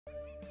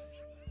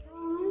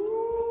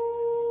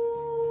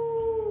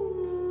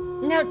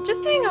Now,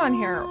 just hang on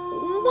here.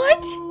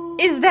 What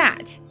is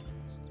that?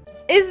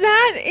 Is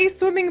that a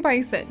swimming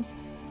bison?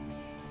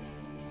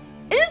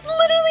 It is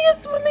literally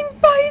a swimming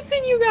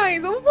bison, you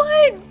guys.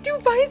 What? Do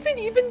bison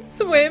even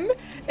swim?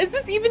 Is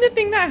this even a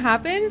thing that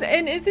happens?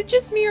 And is it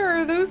just me, or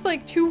are those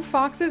like two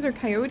foxes or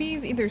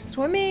coyotes either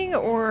swimming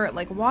or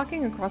like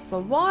walking across the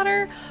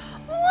water?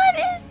 What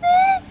is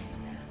this?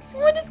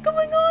 What is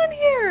going on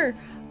here?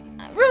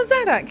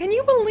 Rosetta, can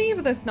you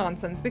believe this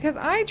nonsense? Because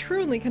I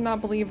truly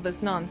cannot believe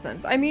this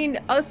nonsense. I mean,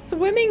 a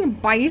swimming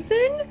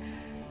bison?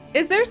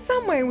 Is there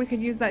some way we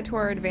could use that to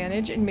our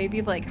advantage and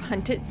maybe like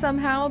hunt it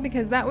somehow?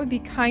 Because that would be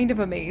kind of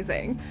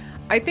amazing.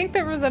 I think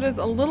that Rosetta's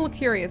a little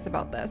curious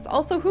about this.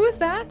 Also, who is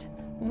that?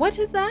 What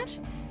is that?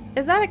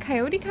 Is that a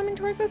coyote coming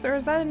towards us, or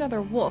is that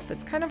another wolf?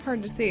 It's kind of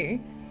hard to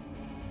see.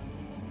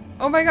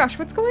 Oh my gosh,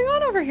 what's going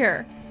on over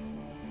here?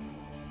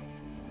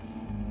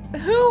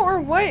 Who or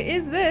what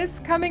is this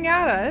coming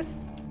at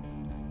us?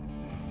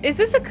 Is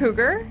this a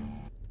cougar?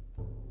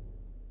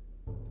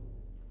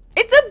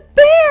 It's a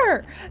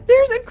bear!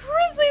 There's a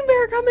grizzly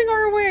bear coming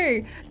our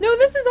way! No,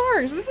 this is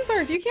ours. This is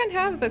ours. You can't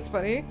have this,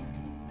 buddy.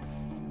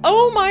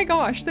 Oh my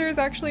gosh, there's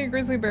actually a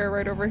grizzly bear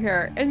right over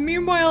here. And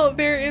meanwhile,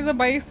 there is a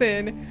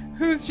bison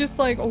who's just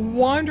like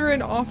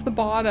wandering off the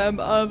bottom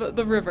of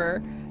the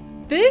river.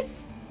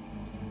 This...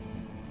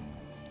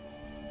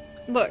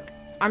 Look,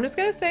 I'm just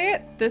gonna say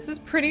it. This is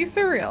pretty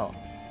surreal.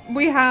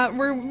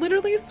 We're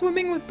literally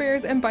swimming with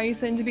bears and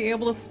bison to be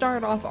able to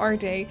start off our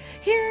day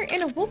here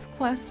in a Wolf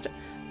Quest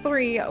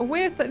 3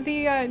 with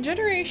the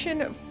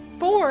Generation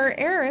 4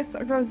 heiress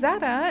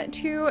Rosetta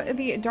to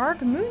the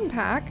Dark Moon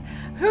Pack,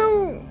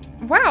 who,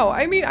 wow,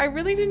 I mean, I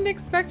really didn't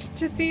expect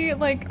to see,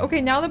 like,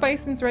 okay, now the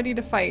bison's ready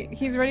to fight.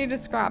 He's ready to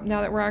scrap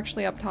now that we're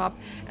actually up top.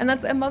 And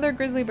that's a mother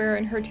grizzly bear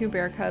and her two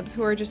bear cubs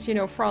who are just, you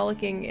know,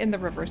 frolicking in the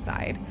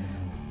riverside.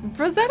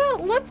 Rosetta,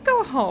 let's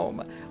go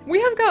home. We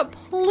have got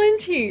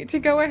plenty to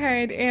go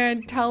ahead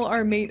and tell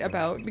our mate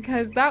about,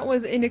 because that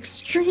was an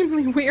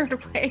extremely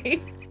weird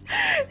way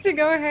to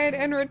go ahead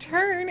and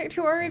return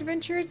to our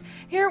adventures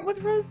here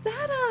with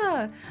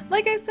Rosetta.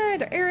 Like I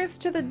said, heiress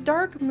to the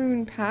Dark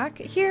Moon Pack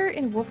here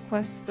in Wolf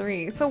Quest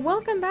 3. So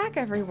welcome back,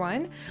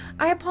 everyone.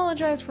 I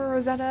apologize for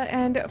Rosetta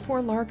and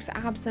for Lark's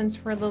absence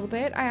for a little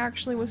bit. I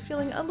actually was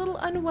feeling a little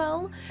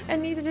unwell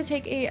and needed to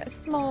take a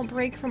small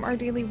break from our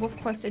daily Wolf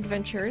Quest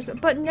adventures,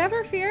 but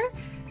never fear,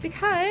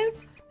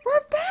 because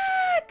we're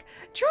back!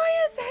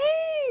 Troyes,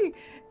 hey!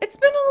 It's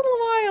been a little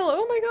while.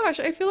 Oh my gosh,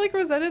 I feel like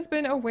Rosetta's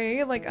been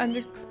away like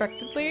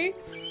unexpectedly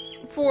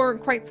for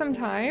quite some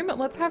time.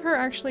 Let's have her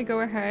actually go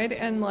ahead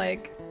and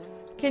like,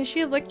 can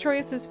she lick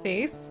Troyes'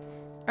 face?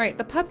 All right,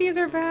 the puppies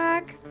are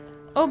back.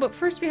 Oh, but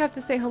first we have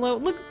to say hello.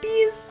 Look, Bee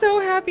is so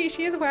happy.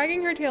 She is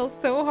wagging her tail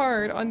so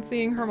hard on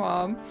seeing her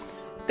mom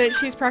that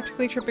she's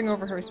practically tripping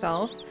over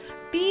herself.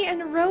 Bee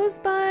and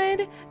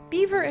Rosebud,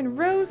 Beaver and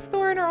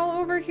Rosethorn are all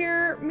over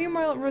here.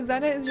 Meanwhile,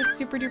 Rosetta is just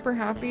super duper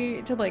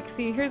happy to like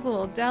see, here's the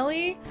little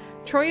deli.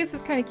 Troyes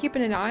is kind of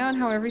keeping an eye on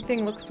how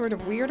everything looks sort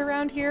of weird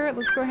around here.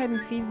 Let's go ahead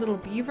and feed little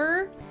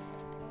Beaver.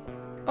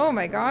 Oh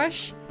my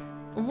gosh.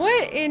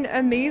 What an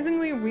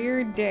amazingly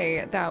weird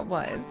day that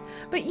was.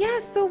 But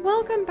yes, so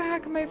welcome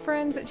back, my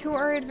friends, to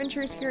our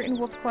adventures here in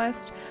Wolf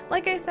Quest.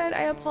 Like I said,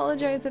 I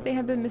apologize that they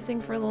have been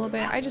missing for a little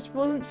bit. I just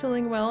wasn't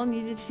feeling well,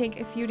 needed to take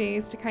a few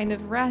days to kind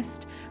of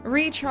rest,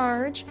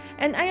 recharge,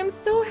 and I am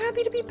so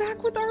happy to be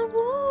back with our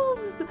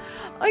wolves.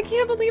 I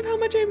can't believe how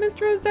much I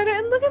missed Rosetta,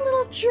 and look at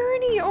little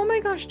Journey. Oh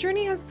my gosh,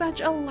 Journey has such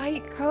a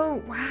light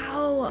coat.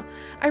 Wow.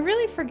 I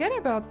really forget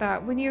about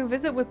that when you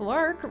visit with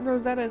Lark,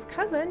 Rosetta's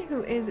cousin,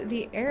 who is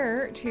the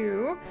heir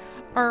to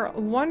our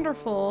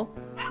wonderful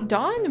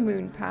Dawn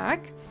Moon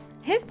Pack.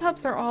 His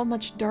pups are all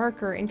much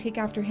darker and take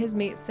after his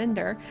mate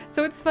Cinder,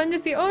 so it's fun to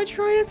see. Oh,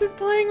 Troyes is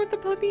playing with the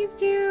puppies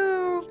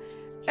too.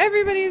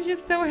 Everybody's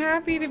just so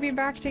happy to be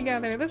back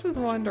together. This is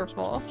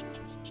wonderful.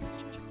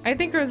 I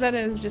think Rosetta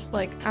is just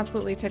like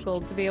absolutely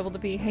tickled to be able to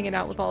be hanging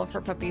out with all of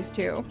her puppies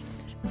too.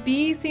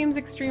 Bee seems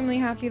extremely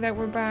happy that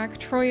we're back.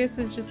 Troyes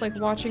is just like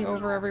watching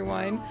over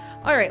everyone.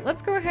 All right,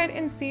 let's go ahead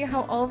and see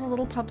how all the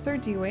little pups are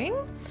doing.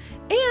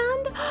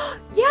 And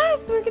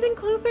yes, we're getting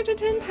closer to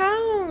 10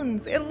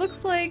 pounds. It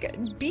looks like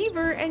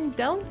Beaver and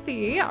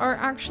Delphi are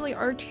actually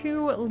our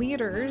two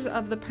leaders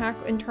of the pack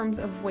in terms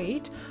of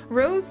weight.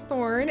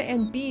 Rosethorn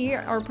and Bee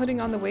are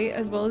putting on the weight,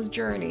 as well as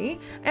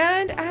Journey.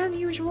 And as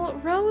usual,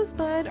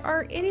 Rosebud,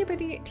 our itty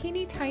bitty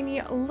teeny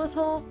tiny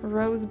little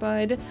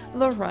Rosebud,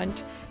 the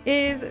runt,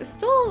 is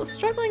still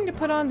struggling to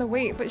put on the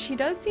weight, but she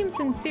does seem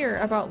sincere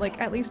about like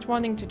at least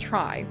wanting to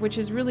try, which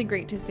is really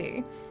great to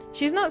see.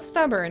 She's not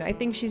stubborn, I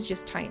think she's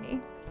just tiny.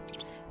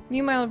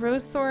 Meanwhile,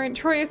 Rosethorn,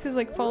 Troyes is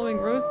like following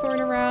Rosethorn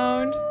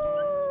around.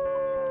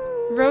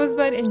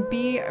 Rosebud and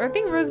Bee, I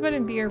think Rosebud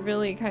and Bee are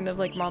really kind of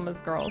like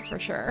mama's girls for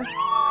sure.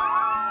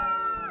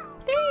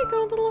 There you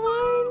go, little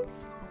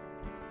ones.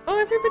 Oh,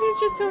 everybody's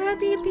just so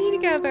happy to be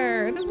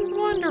together. This is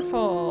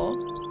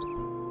wonderful.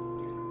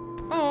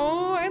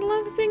 Oh, I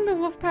love seeing the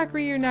wolf pack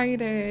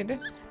reunited.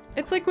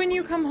 It's like when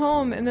you come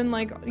home and then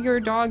like your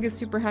dog is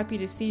super happy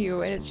to see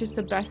you and it's just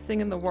the best thing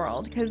in the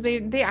world because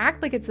they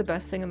act like it's the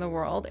best thing in the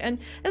world. And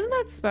isn't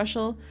that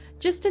special?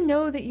 Just to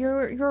know that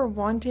you're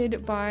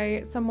wanted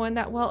by someone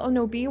that, well, oh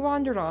no, B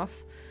wandered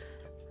off.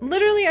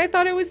 Literally, I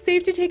thought it was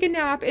safe to take a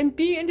nap and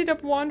B ended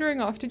up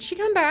wandering off. Did she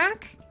come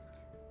back?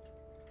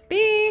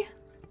 B?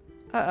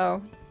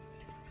 Uh-oh.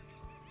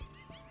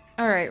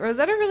 Alright,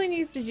 Rosetta really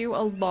needs to do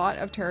a lot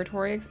of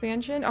territory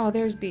expansion. Oh,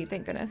 there's B,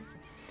 thank goodness.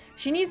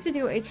 She needs to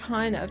do a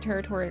ton of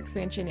territory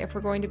expansion if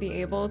we're going to be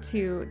able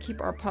to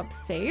keep our pups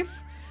safe.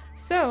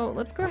 So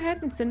let's go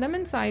ahead and send them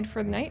inside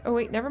for the night. Oh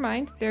wait, never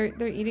mind. They're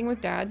eating with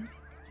Dad.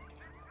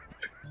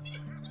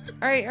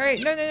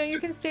 Alright, no, you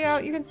can stay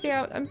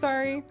out, I'm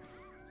sorry.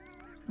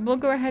 We'll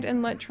go ahead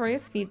and let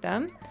Troyus feed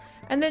them.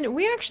 And then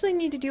we actually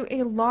need to do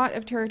a lot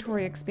of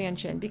territory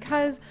expansion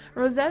because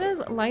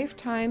Rosetta's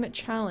lifetime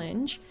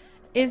challenge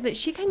is that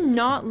she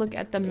cannot look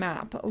at the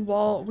map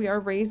while we are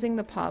raising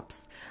the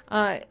pups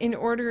in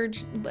order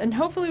to, and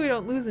hopefully we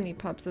don't lose any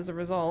pups as a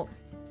result.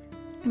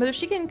 But if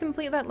she can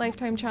complete that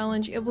lifetime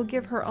challenge, it will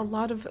give her a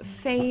lot of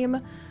fame.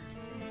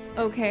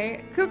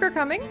 Okay, Cougar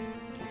coming.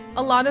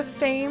 A lot of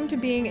fame to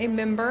being a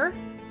member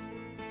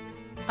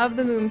of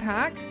the Moon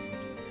Pack.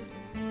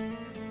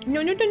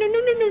 No.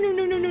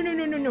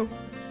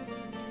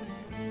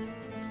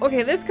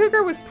 Okay, this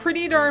cougar was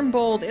pretty darn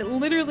bold. It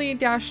literally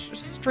dashed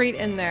straight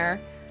in there.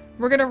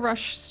 We're gonna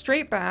rush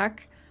straight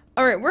back.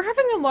 Alright, we're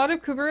having a lot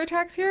of cougar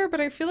attacks here,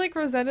 but I feel like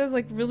Rosetta's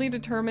like really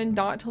determined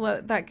not to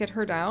let that get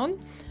her down.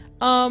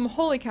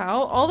 Holy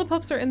cow. All the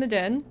pups are in the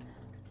den.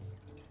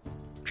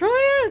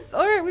 Troyus!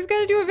 Alright, we've got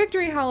to do a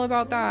victory howl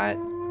about that.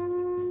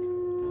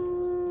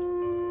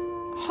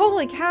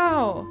 Holy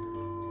cow.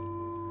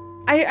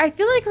 I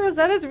feel like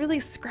Rosetta's really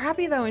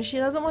scrappy though, and she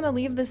doesn't want to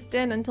leave this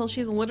den until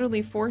she's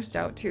literally forced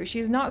out to.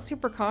 She's not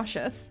super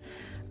cautious.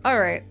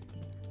 Alright.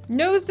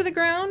 Nose to the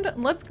ground,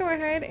 let's go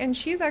ahead, and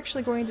she's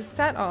actually going to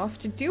set off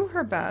to do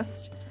her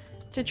best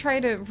to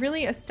try to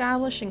really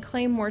establish and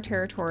claim more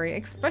territory,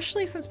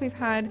 especially since we've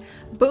had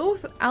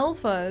both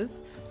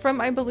alphas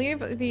from, I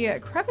believe, the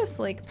Crevice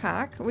Lake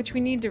Pack, which we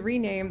need to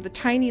rename the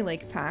Tiny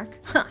Lake Pack.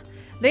 Huh.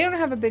 They don't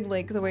have a big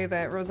lake the way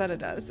that Rosetta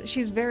does.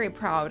 She's very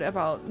proud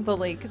about the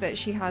lake that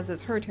she has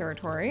as her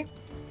territory.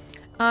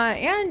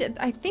 And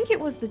I think it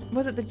was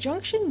it the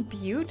Junction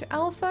Butte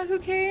Alpha who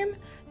came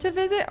to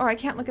visit? Oh, I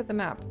can't look at the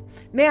map.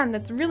 Man,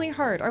 that's really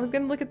hard. I was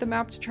gonna look at the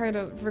map to try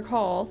to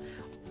recall.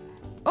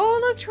 Oh,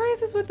 look,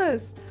 Troyus is with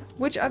us.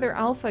 Which other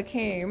Alpha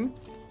came?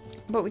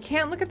 But we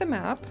can't look at the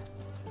map.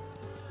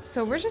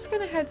 So we're just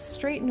gonna head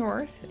straight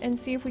north and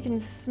see if we can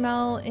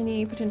smell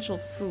any potential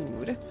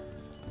food.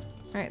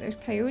 Alright, there's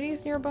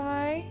coyotes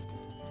nearby.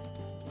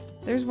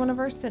 There's one of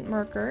our scent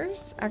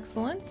markers.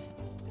 Excellent.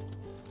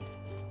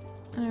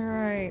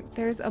 Alright,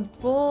 there's a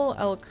bull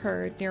elk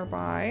herd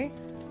nearby.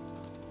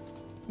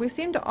 We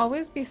seem to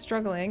always be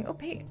struggling. Oh,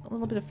 hey, a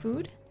little bit of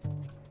food.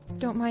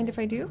 Don't mind if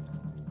I do.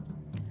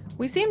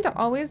 We seem to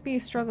always be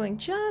struggling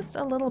just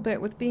a little bit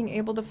with being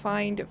able to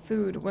find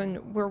food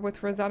when we're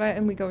with Rosetta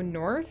and we go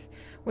north,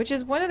 which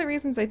is one of the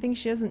reasons I think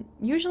she doesn't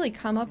usually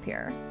come up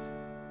here.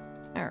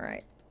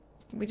 Alright.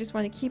 We just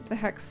want to keep the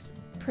hex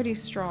pretty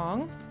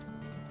strong.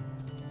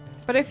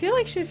 But I feel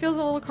like she feels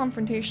a little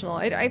confrontational.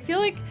 I feel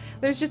like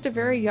there's just a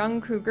very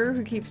young cougar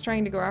who keeps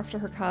trying to go after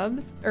her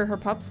cubs, or her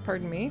pups,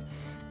 pardon me.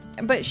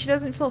 But she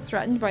doesn't feel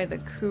threatened by the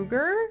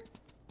cougar,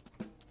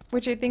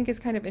 which I think is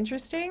kind of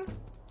interesting.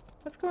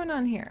 What's going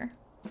on here?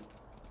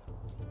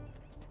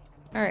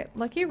 Alright,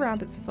 Lucky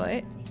Rabbit's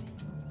Foot.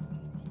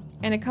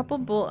 And a couple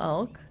bull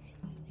elk.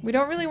 We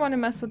don't really want to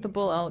mess with the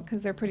bull elk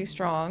because they're pretty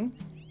strong.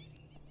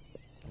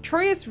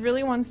 Troyus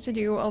really wants to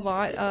do a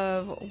lot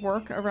of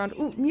work around...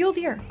 Ooh, mule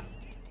deer!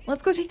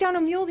 Let's go take down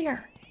a mule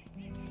deer!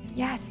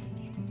 Yes!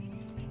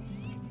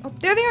 Oh,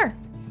 there they are!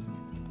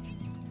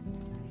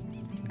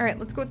 Alright,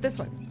 let's go with this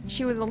one.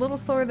 She was a little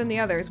slower than the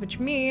others, which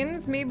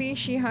means maybe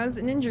she has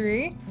an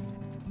injury.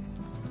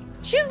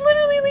 She's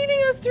literally leading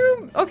us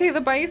through... Okay, the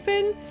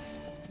bison.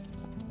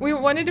 We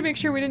wanted to make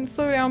sure we didn't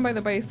slow down by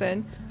the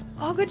bison.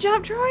 Oh, good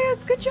job,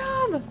 Troyus! Good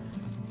job!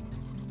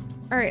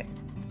 Alright.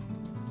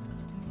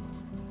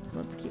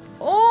 Let's keep...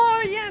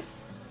 Oh,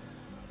 yes!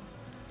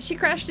 She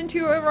crashed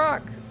into a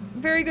rock.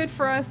 Very good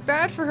for us.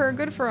 Bad for her,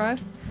 good for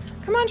us.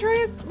 Come on,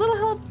 Troyus. A little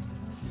help.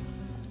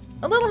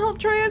 A little help,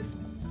 Troyus.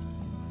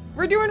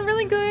 We're doing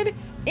really good.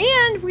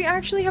 And we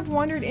actually have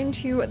wandered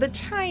into the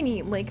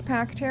Tiny Lake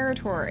Pack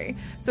territory.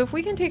 So if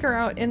we can take her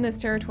out in this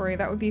territory,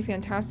 that would be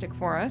fantastic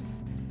for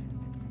us.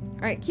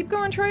 Alright, keep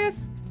going, Troyus.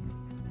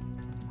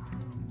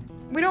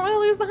 We don't want to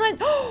lose the hunt.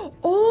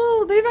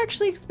 Oh, they've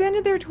actually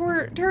expanded their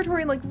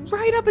territory like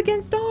right up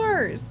against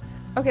ours.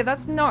 Okay,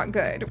 that's not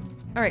good.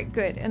 Alright,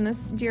 good. And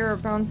this deer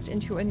bounced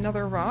into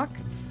another rock,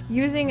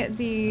 using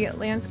the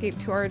landscape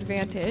to our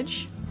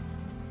advantage.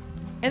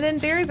 And then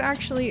there's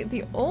actually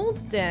the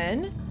old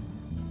den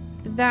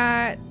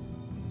that...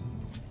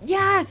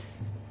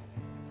 Yes!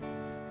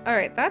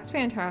 Alright, that's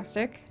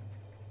fantastic.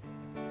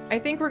 I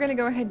think we're gonna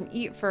go ahead and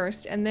eat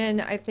first, and then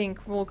I think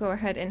we'll go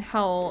ahead and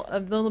howl a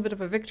little bit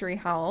of a victory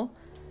howl.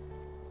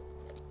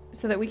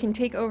 so that we can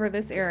take over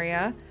this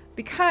area,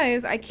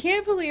 because I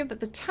can't believe that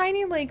the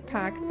tiny lake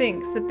pack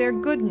thinks that they're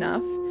good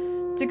enough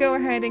to go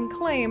ahead and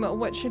claim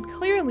what should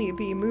clearly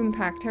be moon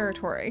pack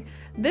territory.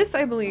 This,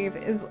 I believe,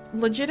 is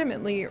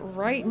legitimately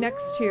right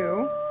next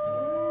to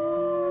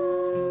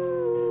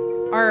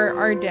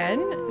our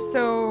den,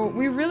 so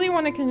we really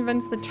want to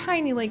convince the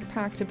tiny lake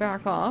pack to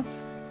back off.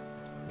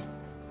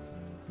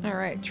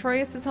 Alright,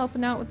 Troyus is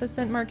helping out with the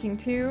scent marking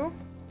too.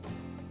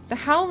 The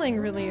howling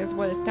really is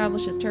what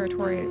establishes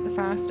territory the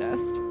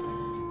fastest.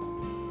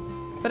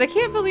 But I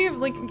can't believe,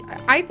 like,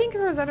 I think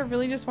Rosetta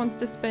really just wants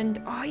to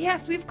spend, oh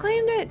yes, we've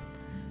claimed it!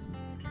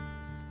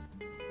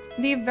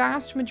 The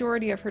vast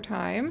majority of her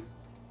time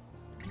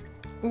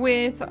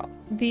with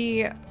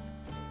the,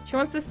 she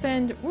wants to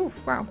spend, ooh,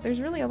 wow, there's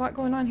really a lot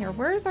going on here.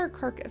 Where is our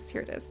carcass?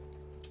 Here it is.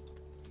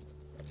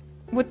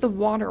 With the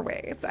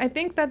waterways. I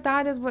think that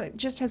that is what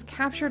just has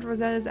captured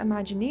Rosetta's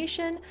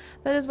imagination.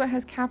 That is what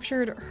has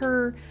captured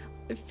her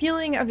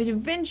feeling of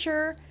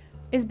adventure,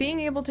 is being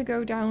able to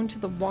go down to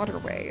the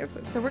waterways.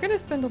 So we're going to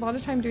spend a lot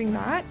of time doing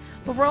that,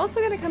 but we're also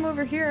going to come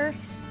over here,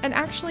 and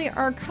actually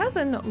our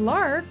cousin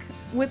Lark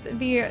with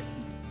the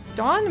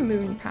Dawn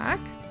Moon Pack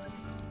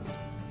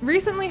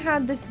recently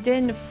had this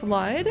den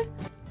flood,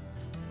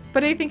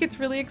 but I think it's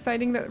really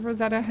exciting that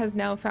Rosetta has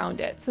now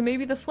found it. So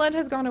maybe the flood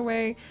has gone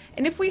away,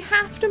 and if we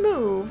have to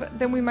move,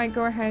 then we might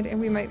go ahead and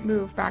we might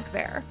move back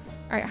there.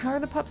 All right, how are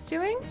the pups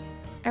doing?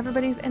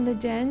 Everybody's in the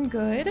den,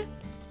 good.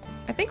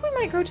 I think we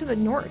might go to the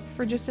north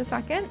for just a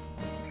second.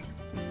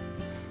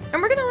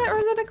 And we're gonna let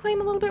Rosetta claim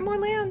a little bit more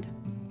land.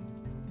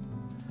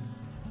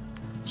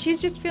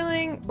 She's just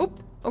feeling, oop,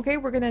 okay,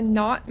 we're gonna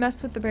not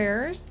mess with the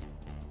bears.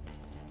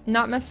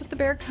 Not mess with the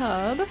bear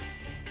cub.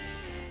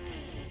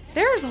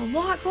 There's a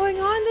lot going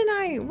on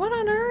tonight. What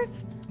on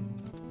earth?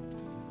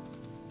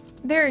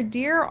 There are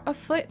deer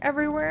afoot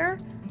everywhere.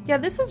 Yeah,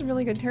 this is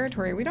really good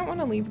territory. We don't want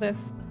to leave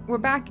this. We're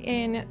back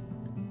in,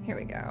 here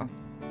we go.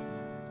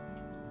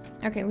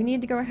 Okay, we need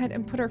to go ahead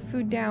and put our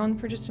food down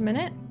for just a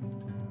minute,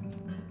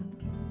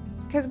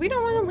 because we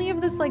don't want to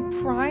leave this like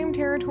prime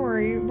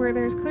territory where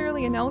there's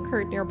clearly an elk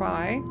herd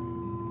nearby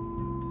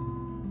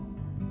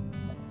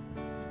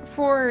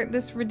for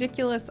this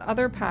ridiculous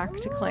other pack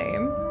to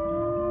claim,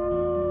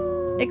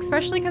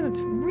 especially because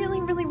it's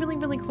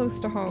really close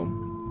to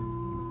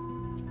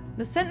home.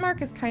 The scent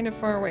mark is kind of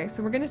far away,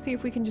 so we're gonna see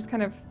if we can just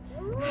kind of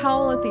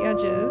howl at the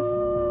edges,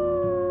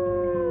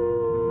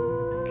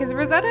 because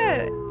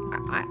Rosetta,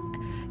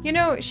 you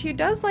know, she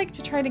does like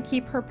to try to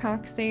keep her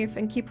pack safe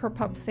and keep her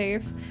pup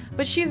safe,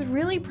 but she's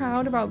really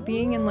proud about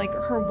being in like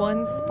her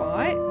one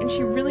spot, and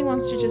she really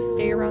wants to just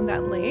stay around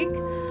that lake.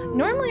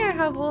 Normally I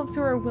have wolves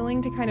who are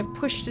willing to kind of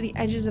push to the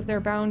edges of their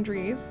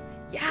boundaries.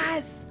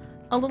 Yes!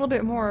 A little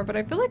bit more, but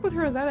I feel like with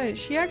Rosetta,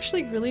 she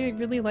actually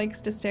really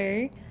likes to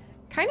stay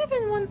kind of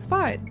in one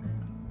spot.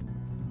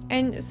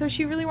 And so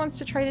she really wants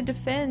to try to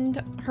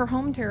defend her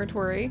home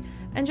territory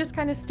and just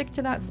kind of stick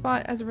to that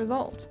spot as a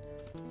result.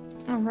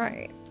 All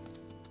right.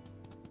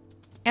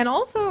 And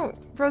also,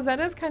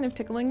 Rosetta's kind of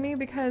tickling me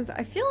because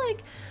I feel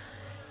like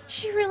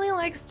she really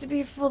likes to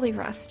be fully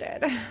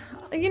rested.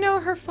 You know,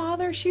 her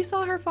father, she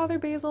saw her father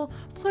Basil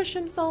push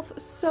himself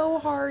so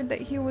hard that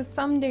he was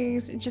some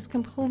days just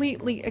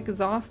completely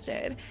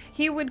exhausted.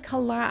 He would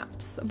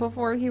collapse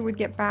before he would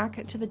get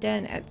back to the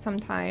den at some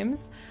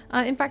times.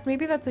 In fact,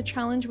 maybe that's a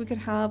challenge we could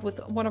have with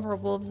one of our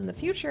wolves in the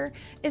future,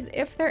 is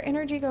if their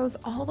energy goes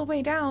all the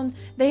way down,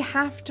 they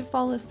have to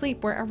fall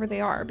asleep wherever they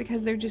are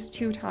because they're just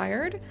too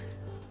tired.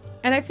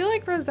 And I feel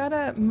like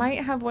Rosetta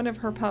might have one of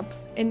her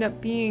pups end up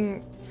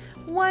being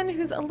one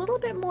who's a little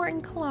bit more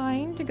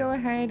inclined to go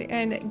ahead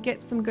and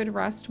get some good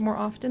rest more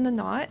often than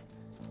not.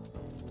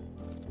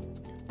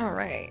 All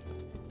right.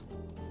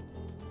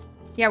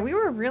 Yeah, we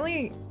were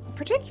really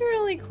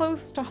particularly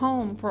close to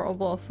home for a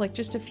wolf, like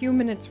just a few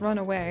minutes run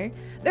away.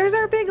 There's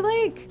our big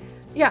lake.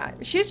 Yeah,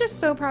 she's just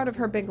so proud of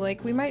her big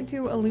lake. We might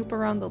do a loop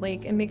around the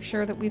lake and make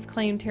sure that we've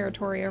claimed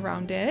territory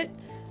around it.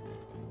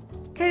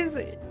 Because,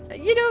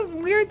 you know,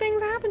 weird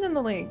things happen in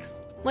the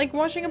lakes, like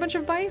watching a bunch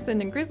of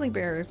bison and grizzly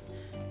bears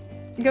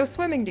go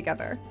swimming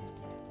together.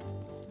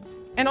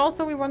 And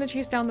also we want to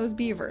chase down those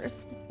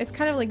beavers. It's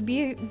kind of like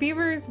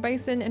beavers,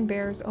 bison, and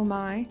bears, oh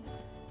my,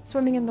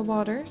 swimming in the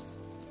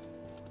waters.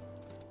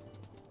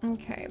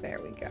 Okay,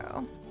 there we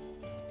go.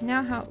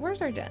 Now how,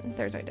 where's our den?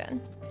 There's our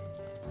den.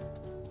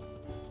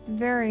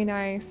 Very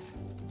nice.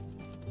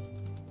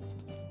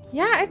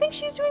 Yeah, I think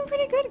she's doing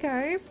pretty good,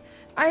 guys.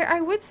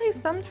 I would say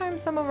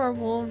sometimes some of our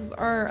wolves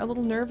are a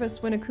little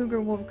nervous when a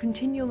cougar will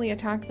continually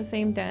attack the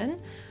same den,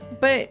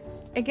 but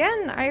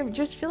again, I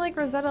just feel like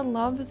Rosetta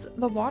loves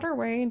the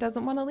waterway and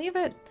doesn't want to leave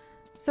it.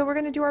 So we're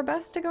going to do our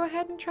best to go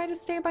ahead and try to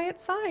stay by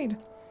its side.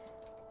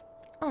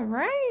 All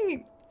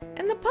right.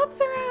 And the pups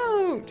are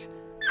out.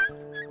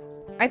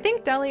 I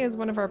think Deli is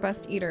one of our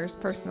best eaters,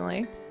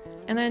 personally.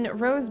 And then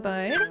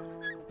Rosebud,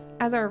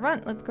 as our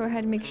runt, let's go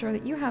ahead and make sure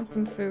that you have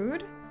some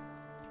food.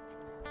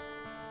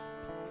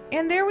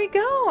 And there we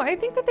go. I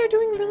think that they're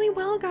doing really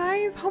well,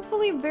 guys.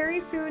 Hopefully very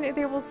soon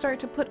they will start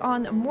to put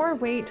on more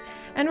weight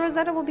and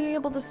Rosetta will be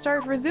able to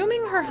start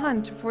resuming her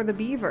hunt for the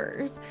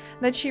beavers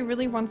that she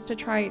really wants to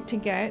try to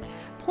get.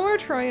 Poor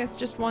Troyus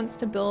just wants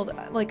to build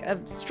like a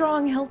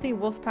strong, healthy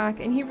wolf pack,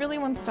 and he really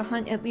wants to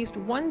hunt at least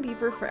one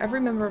beaver for every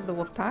member of the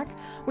wolf pack.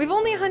 We've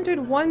only hunted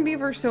one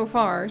beaver so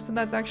far, so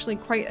that's actually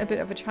quite a bit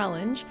of a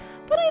challenge,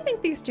 but I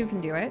think these two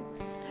can do it.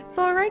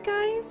 So alright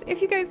guys,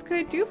 if you guys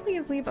could, do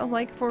please leave a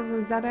like for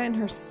Rosetta and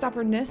her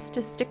stubbornness to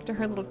stick to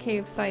her little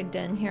cave side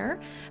den here.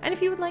 And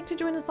if you would like to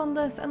join us on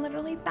this and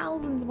literally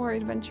thousands more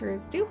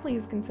adventures, do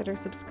please consider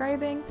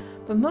subscribing.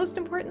 But most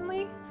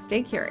importantly,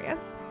 stay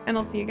curious. And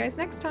I'll see you guys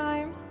next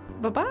time.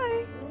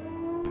 Bye-bye!